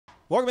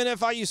Welcome to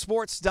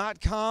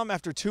FIUsports.com.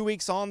 After 2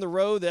 weeks on the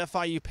road, the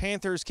FIU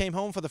Panthers came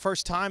home for the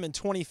first time in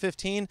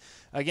 2015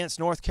 against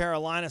North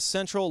Carolina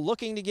Central,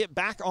 looking to get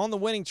back on the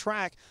winning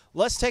track.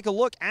 Let's take a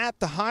look at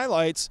the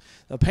highlights.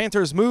 The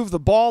Panthers moved the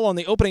ball on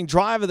the opening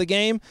drive of the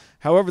game.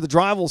 However, the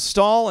drive will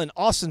stall, and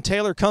Austin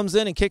Taylor comes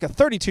in and kick a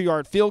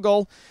 32-yard field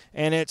goal,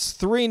 and it's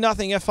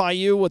 3-0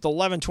 FIU with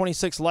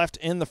 11:26 left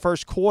in the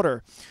first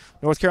quarter.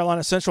 North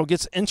Carolina Central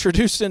gets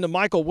introduced into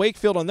Michael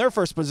Wakefield on their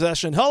first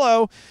possession.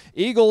 Hello.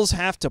 Eagles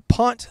have to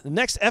punt. The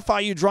next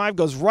FIU drive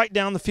goes right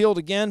down the field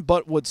again,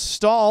 but would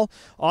stall.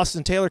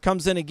 Austin Taylor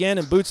comes in again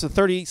and boots the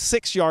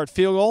 36-yard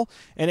field goal,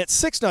 and it's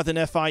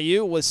 6-0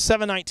 FIU with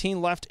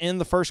 7:19 left in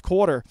the first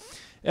quarter.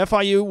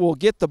 FIU will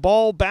get the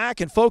ball back,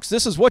 and folks,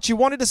 this is what you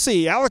wanted to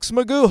see. Alex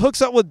Magoo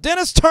hooks up with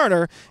Dennis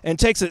Turner and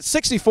takes it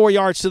 64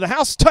 yards to the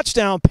house.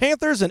 Touchdown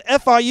Panthers, and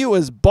FIU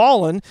is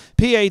ballin'.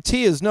 PAT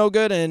is no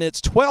good, and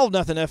it's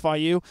 12-0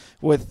 FIU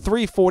with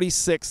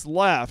 3:46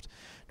 left.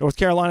 North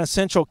Carolina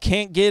Central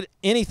can't get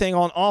anything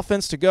on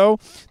offense to go.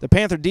 The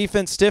Panther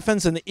defense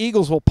stiffens, and the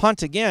Eagles will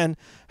punt again.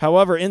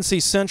 However, NC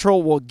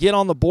Central will get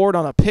on the board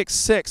on a pick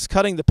six,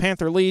 cutting the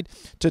Panther lead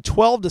to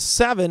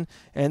 12-7,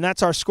 and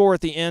that's our score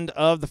at the end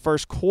of the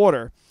first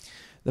quarter.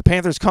 The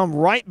Panthers come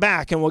right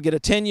back and will get a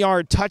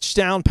 10-yard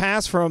touchdown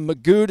pass from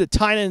Magoo to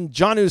tight end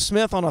Jonnu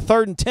Smith on a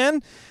 3rd and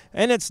 10,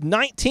 and it's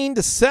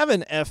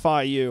 19-7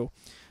 FIU.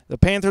 The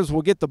Panthers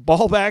will get the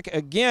ball back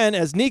again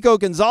as Nico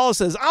Gonzalez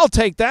says, "I'll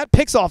take that,"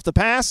 picks off the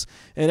pass,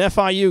 and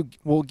FIU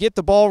will get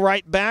the ball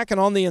right back. And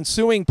on the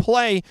ensuing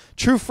play,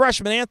 true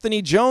freshman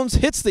Anthony Jones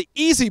hits the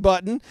easy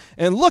button,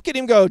 and look at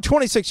him go,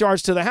 26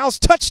 yards to the house.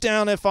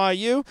 Touchdown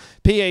FIU.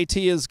 PAT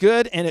is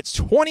good, and it's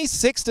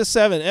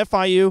 26-7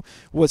 FIU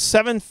with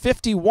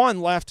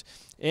 7:51 left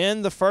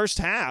in the first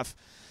half.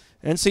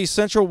 NC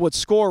Central would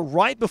score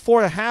right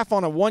before the half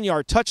on a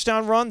 1-yard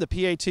touchdown run. The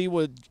PAT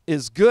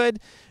is good,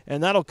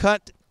 and that'll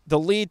cut the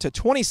lead to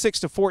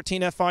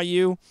 26-14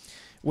 FIU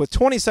with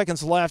 20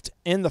 seconds left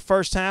in the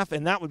first half,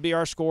 and that would be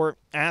our score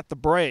at the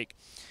break.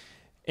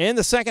 In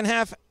the second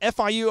half,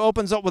 FIU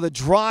opens up with a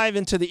drive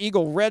into the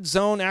Eagle red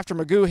zone after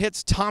Magoo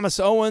hits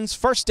Thomas Owens.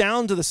 First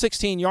down to the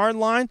 16-yard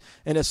line,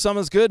 and if some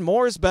is good,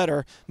 more is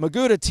better.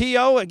 Magoo to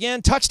T.O.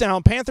 again,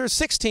 touchdown Panthers,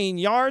 16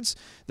 yards.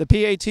 The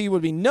PAT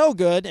would be no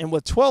good, and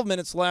with 12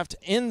 minutes left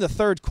in the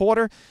third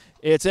quarter,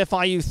 it's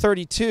FIU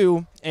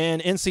 32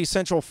 and NC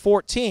Central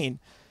 14.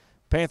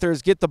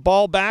 Panthers get the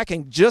ball back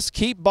and just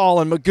keep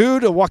balling. Magoo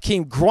to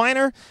Joaquin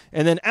Griner,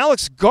 and then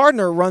Alex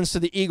Gardner runs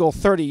to the Eagle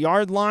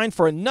 30-yard line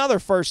for another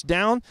first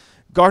down.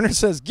 Gardner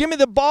says, "Give me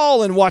the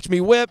ball and watch me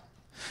whip."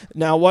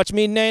 Now watch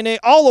me nay-nay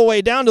all the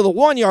way down to the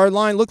 1-yard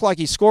line. Looked like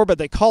he scored, but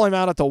they call him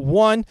out at the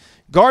 1.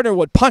 Gardner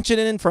would punch it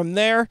in from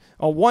there,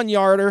 a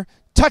 1-yarder.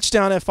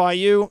 Touchdown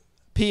FIU.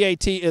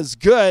 PAT is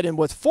good, and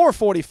with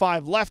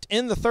 4:45 left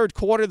in the third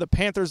quarter, the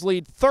Panthers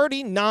lead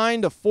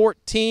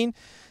 39-14.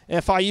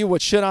 FIU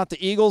would shut out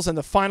the Eagles in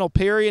the final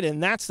period,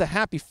 and that's the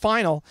happy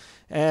final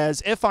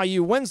as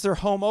FIU wins their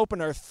home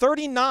opener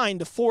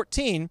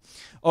 39-14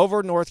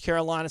 over North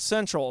Carolina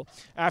Central.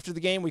 After the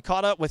game, we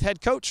caught up with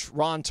head coach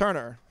Ron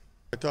Turner.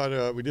 I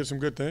thought we did some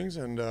good things,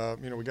 and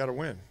we got to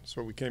win. That's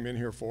what we came in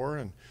here for.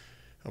 And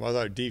I thought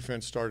our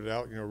defense started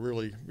out, doing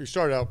really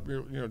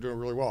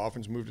well.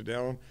 Offense moved it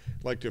down.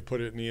 Like to have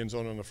put it in the end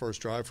zone on the first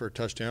drive for a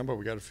touchdown, but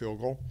we got a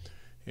field goal.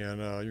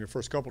 And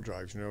first couple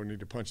drives, we need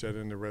to punch that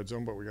in the red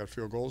zone, but we got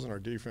field goals, and our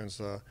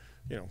defense,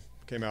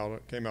 came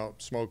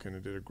out smoking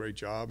and did a great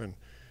job. And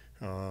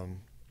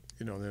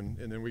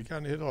then we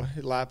kind of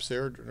hit laps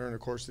there during the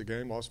course of the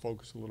game, lost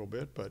focus a little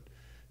bit, but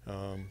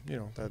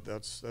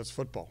that's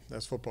football.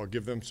 That's football.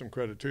 Give them some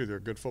credit too. They're a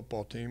good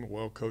football team, a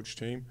well-coached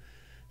team,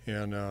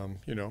 and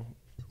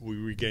we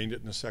regained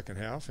it in the second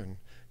half, and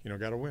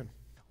got to win.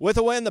 With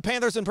a win, the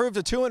Panthers improved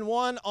to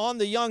 2-1 on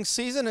the young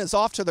season and is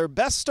off to their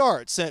best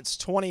start since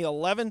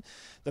 2011.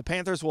 The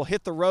Panthers will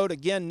hit the road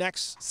again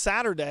next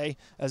Saturday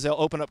as they'll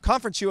open up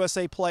Conference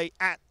USA play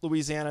at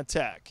Louisiana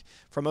Tech.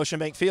 From Ocean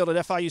Bank Field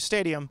at FIU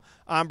Stadium,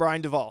 I'm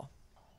Brian Duvall.